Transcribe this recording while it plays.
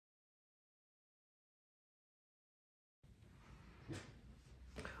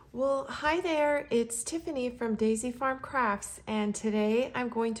Well, hi there, it's Tiffany from Daisy Farm Crafts, and today I'm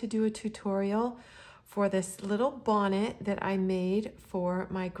going to do a tutorial for this little bonnet that I made for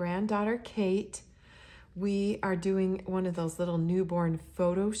my granddaughter Kate. We are doing one of those little newborn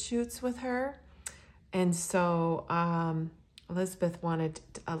photo shoots with her, and so Elizabeth wanted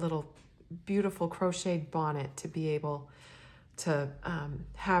a little beautiful crocheted bonnet to be able to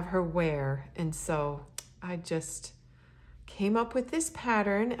have her wear, and so I just came up with this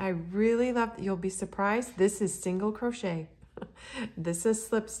pattern. I really love, you'll be surprised, this is single crochet. This is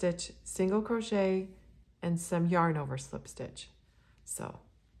slip stitch, single crochet, and some yarn over slip stitch. So,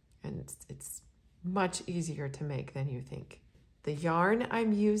 and it's much easier to make than you think. The yarn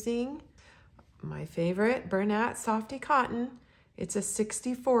I'm using, my favorite, Bonnet Softy Cotton. It's a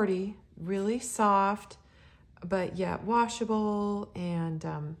 60/40, really soft, but yet washable, and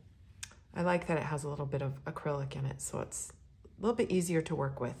I like that it has a little bit of acrylic in it, so it's a little bit easier to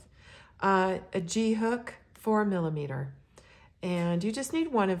work with. A G hook, 4mm, and you just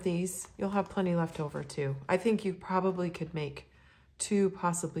need one of these. You'll have plenty left over too. I think you probably could make 2,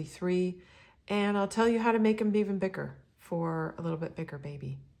 possibly 3, and I'll tell you how to make them even bigger for a little bit bigger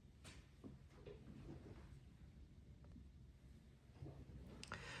baby.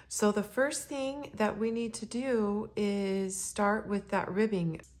 So the first thing that we need to do is start with that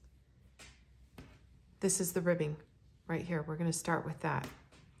ribbing. This is the ribbing right here. We're going to start with that.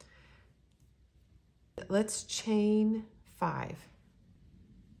 Let's chain 5.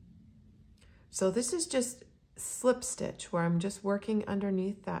 So this is just slip stitch where I'm just working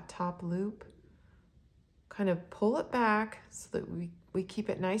underneath that top loop. Kind of pull it back so that we keep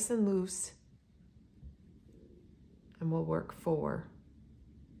it nice and loose, and we'll work 4.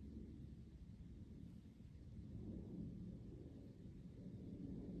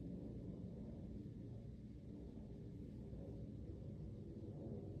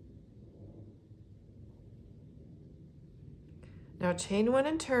 Now chain 1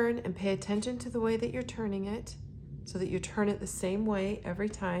 and turn, and pay attention to the way that you're turning it so that you turn it the same way every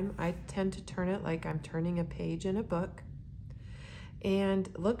time. I tend to turn it like I'm turning a page in a book. And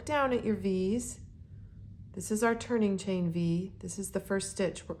look down at your V's. This is our turning chain V. This is the first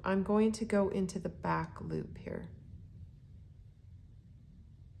stitch. I'm going to go into the back loop here.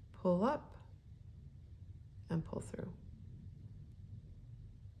 Pull up and pull through.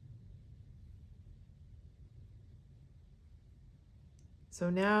 So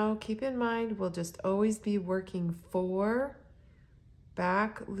now keep in mind, we'll just always be working 4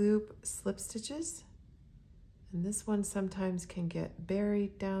 back loop slip stitches. And this one sometimes can get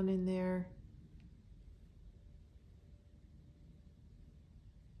buried down in there.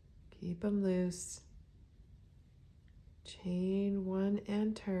 Keep them loose. Chain 1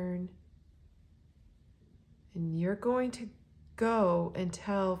 and turn. And you're going to go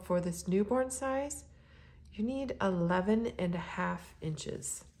until, for this newborn size, you need 11.5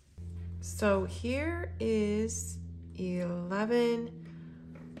 inches. So here is 11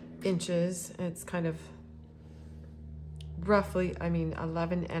 inches. It's kind of roughly,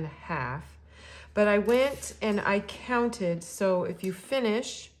 11.5. But I went and I counted. So if you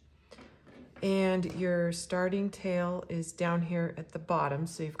finish and your starting tail is down here at the bottom,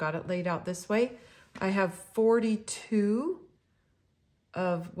 so you've got it laid out this way, I have 42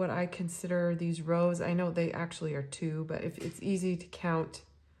 of what I consider these rows. I know they actually are 2, but if it's easy to count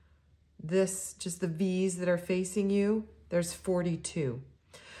this, just the V's that are facing you, there's 42.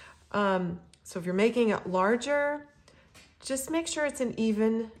 So if you're making it larger, just make sure it's an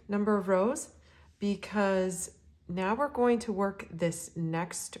even number of rows, because now we're going to work this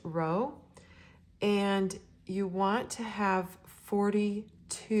next row, and you want to have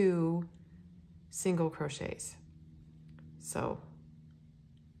 42 single crochets. So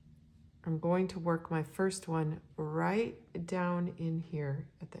I'm going to work my first one right down in here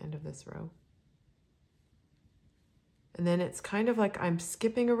at the end of this row. And then it's kind of like I'm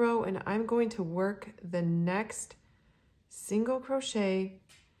skipping a row, and I'm going to work the next single crochet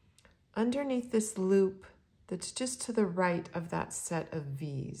underneath this loop that's just to the right of that set of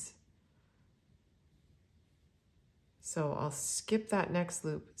V's. So I'll skip that next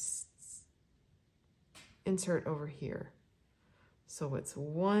loop, insert over here. So it's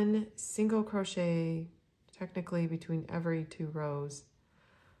 1 single crochet, technically between every 2 rows.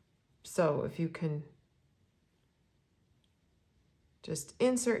 So if you can just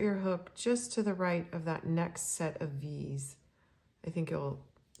insert your hook just to the right of that next set of V's, I think you'll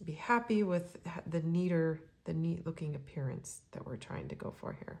be happy with the neat looking appearance that we're trying to go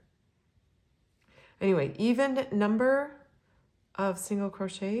for here. Anyway, even number of single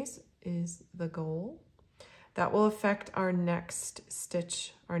crochets is the goal. That will affect our next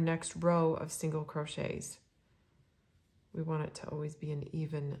stitch, our next row of single crochets. We want it to always be an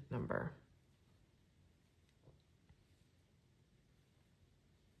even number.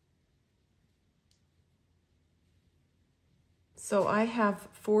 So I have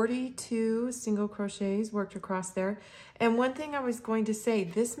 42 single crochets worked across there. And one thing I was going to say,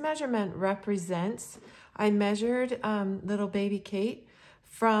 this measurement represents, I measured little baby Kate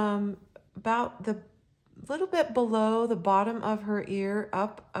from about the little bit below the bottom of her ear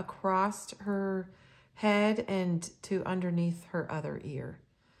up across her head and to underneath her other ear.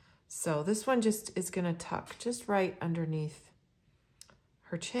 So this one just is going to tuck just right underneath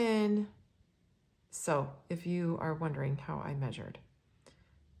her chin. So if you are wondering how I measured,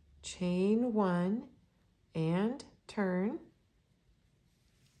 chain 1 and turn.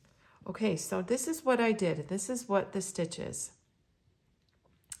 Okay, so this is what I did. This is what the stitch is.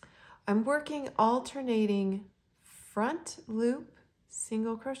 I'm working alternating front loop,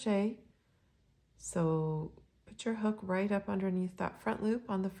 single crochet. So put your hook right up underneath that front loop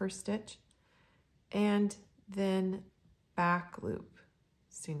on the first stitch, and then back loop,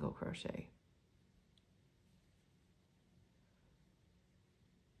 single crochet.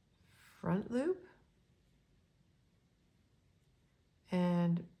 Front loop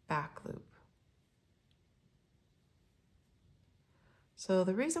and back loop. So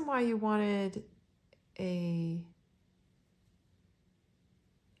the reason why you wanted a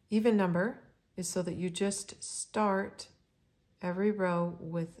even number is so that you just start every row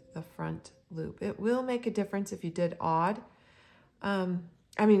with the front loop. It will make a difference if you did odd. I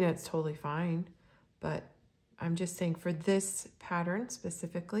mean, it's totally fine, but I'm just saying for this pattern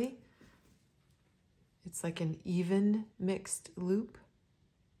specifically, it's like an even mixed loop.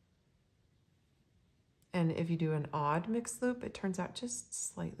 And if you do an odd mixed loop, it turns out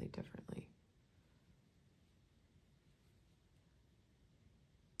just slightly differently.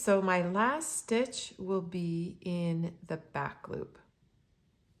 So my last stitch will be in the back loop.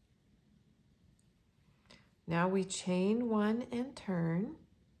 Now we chain 1 and turn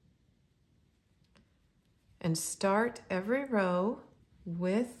and start every row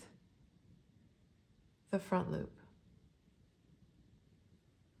with the front loop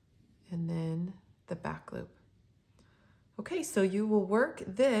and then the back loop. Okay, so you will work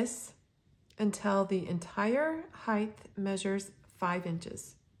this until the entire height measures 5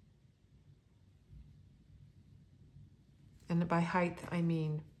 inches. And by height, I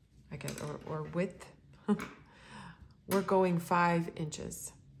mean, I guess, or width. We're going 5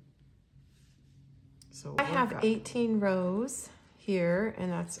 inches. So I have 18 rows here,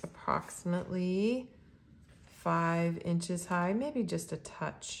 and that's approximately 5 inches high, maybe just a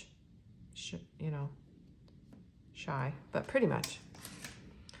touch, you know, shy, but pretty much.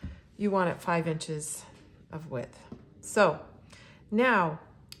 You want it 5 inches of width. So now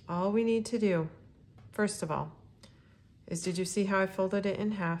all we need to do, first of all, is did you see how I folded it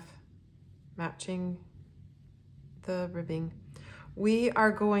in half, matching the ribbing? We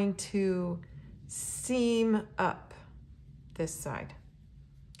are going to seam up this side.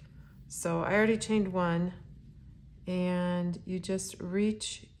 So I already chained 1, and you just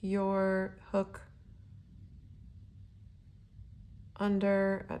reach your hook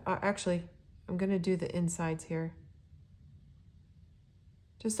under, actually, I'm gonna do the insides here.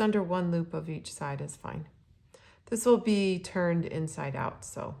 Just under 1 loop of each side is fine. This will be turned inside out,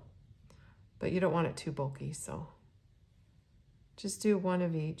 so, but you don't want it too bulky, so just do 1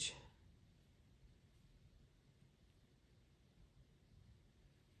 of each.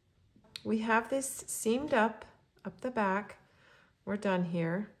 We have this seamed up the back. We're done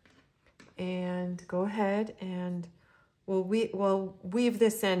here. And go ahead and we'll weave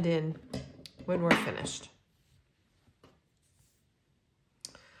this end in when we're finished.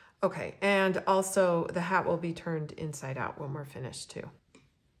 Okay, and also the hat will be turned inside out when we're finished too.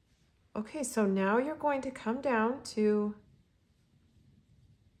 Okay, so now you're going to come down to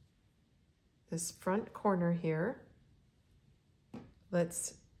this front corner here.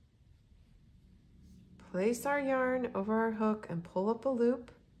 Let's place our yarn over our hook and pull up a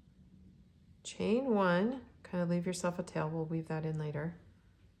loop. Chain 1, kind of leave yourself a tail, we'll weave that in later.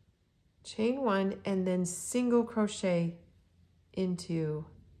 Chain 1 and then single crochet into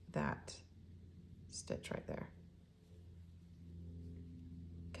that stitch right there.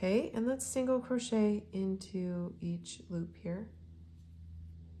 Okay, and let's single crochet into each loop here.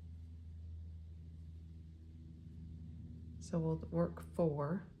 So we'll work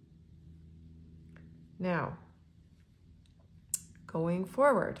 4. Now, going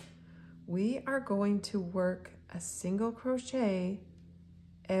forward, we are going to work a single crochet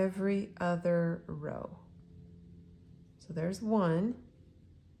every other row. So there's one,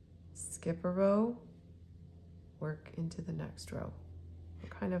 skip a row, work into the next row. We're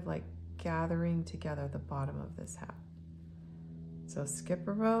kind of like gathering together the bottom of this hat. So skip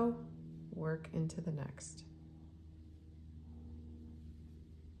a row, work into the next.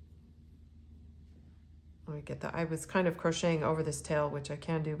 Let me get that. I was kind of crocheting over this tail, which I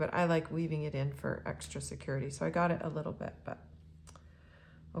can do, but I like weaving it in for extra security. So I got it a little bit, but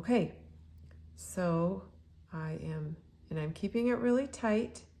okay. So I'm keeping it really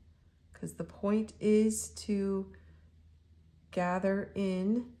tight because the point is to gather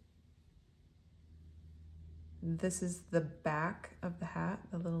in. This is the back of the hat,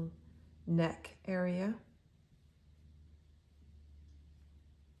 the little neck area.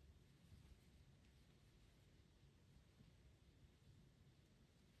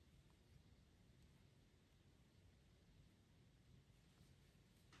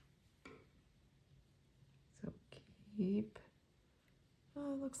 So keep,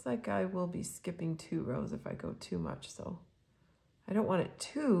 oh, it looks like I will be skipping 2 rows if I go too much, so I don't want it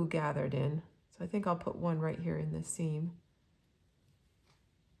too gathered in. So I think I'll put one right here in the seam.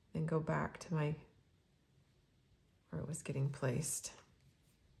 Then go back to my, where it was getting placed.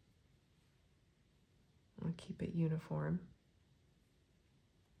 I'll keep it uniform.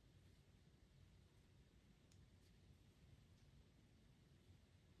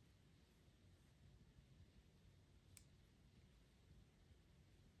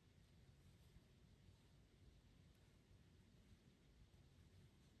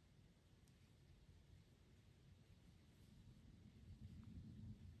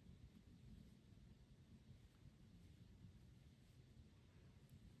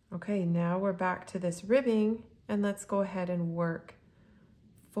 Okay, now we're back to this ribbing, and let's go ahead and work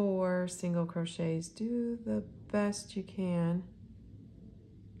 4 single crochets. Do the best you can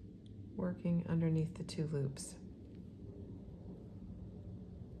working underneath the 2 loops.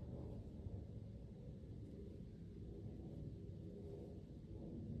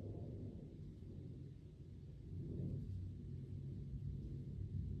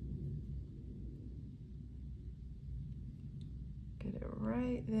 Get it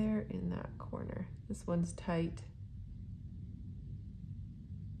right there in that corner. This one's tight.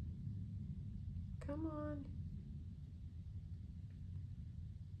 Come on.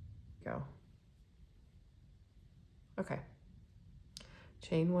 Go. Okay.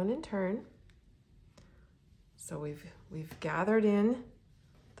 Chain 1 and turn. So we've gathered in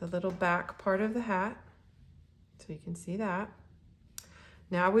the little back part of the hat, so you can see that.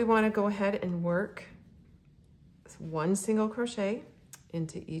 Now we want to go ahead and work 1 single crochet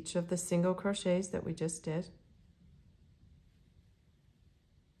into each of the single crochets that we just did.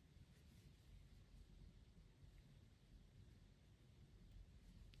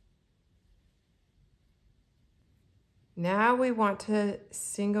 Now we want to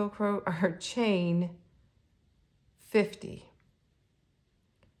chain 50.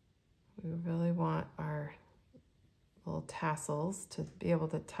 We really want our little tassels to be able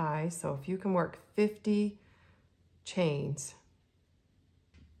to tie. So if you can work 50 chains.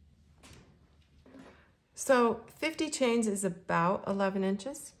 So 50 chains is about 11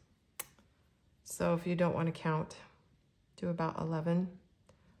 inches. So if you don't want to count, do about 11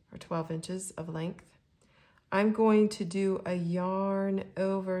 or 12 inches of length. I'm going to do a yarn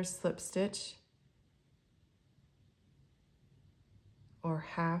over slip stitch or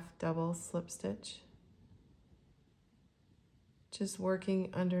half double slip stitch. Just working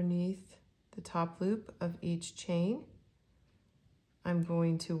underneath the top loop of each chain. I'm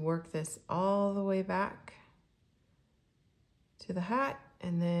going to work this all the way back to the hat,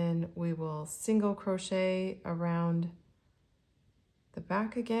 and then we will single crochet around the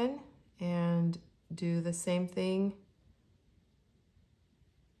back again and do the same thing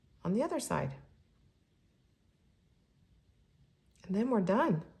on the other side. And then we're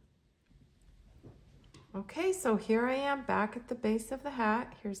done. Okay, so here I am back at the base of the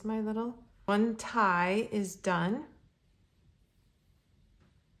hat. Here's my little one tie is done.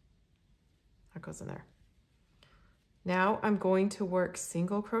 That goes in there. Now I'm going to work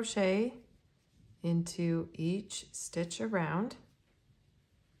single crochet into each stitch around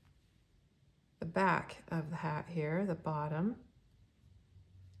the back of the hat here, the bottom.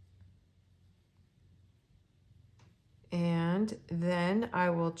 And then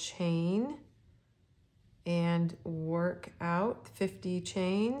I will chain and work out 50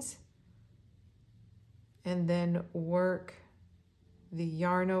 chains and then work the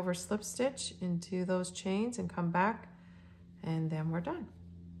yarn over slip stitch into those chains and come back, and then we're done.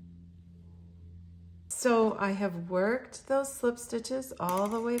 So I have worked those slip stitches all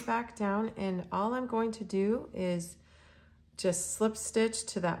the way back down, and all I'm going to do is just slip stitch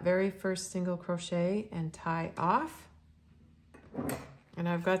to that very first single crochet and tie off. And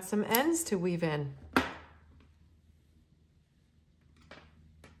I've got some ends to weave in.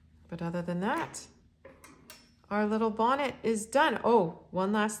 But other than that, our little bonnet is done. Oh,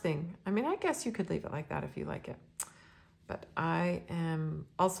 one last thing. I mean, I guess you could leave it like that if you like it. But I am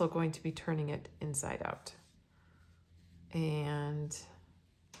also going to be turning it inside out. And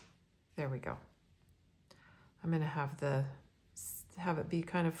there we go. I'm going to have it be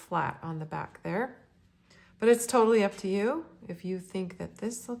kind of flat on the back there. But it's totally up to you. If you think that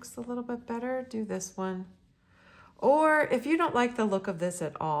this looks a little bit better, do this one. Or if you don't like the look of this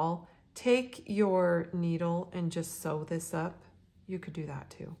at all, take your needle and just sew this up. You could do that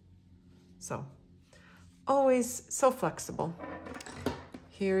too. So, always so flexible.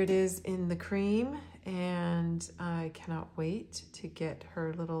 Here it is in the cream, and I cannot wait to get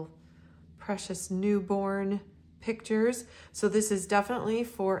her little precious newborn pictures. So this is definitely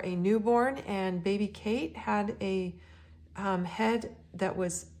for a newborn, and baby Kate had a head that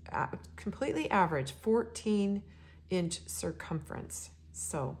was completely average, 14-inch circumference.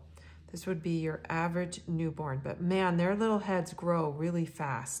 So this would be your average newborn, but man, their little heads grow really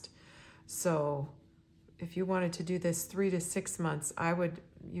fast. So if you wanted to do this 3 to 6 months,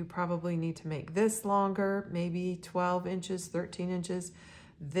 you probably need to make this longer, maybe 12 inches, 13 inches.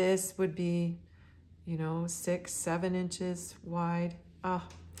 This would be, you know, 6, 7 inches wide.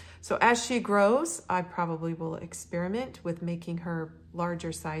 So as she grows, I probably will experiment with making her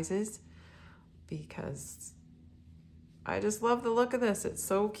larger sizes because I just love the look of this. It's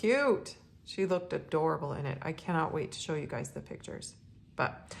so cute. She looked adorable in it. I cannot wait to show you guys the pictures.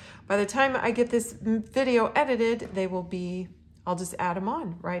 But by the time I get this video edited, they will be, I'll just add them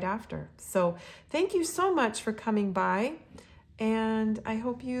on right after. So thank you so much for coming by, and I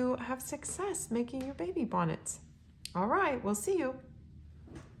hope you have success making your baby bonnets. All right, we'll see you.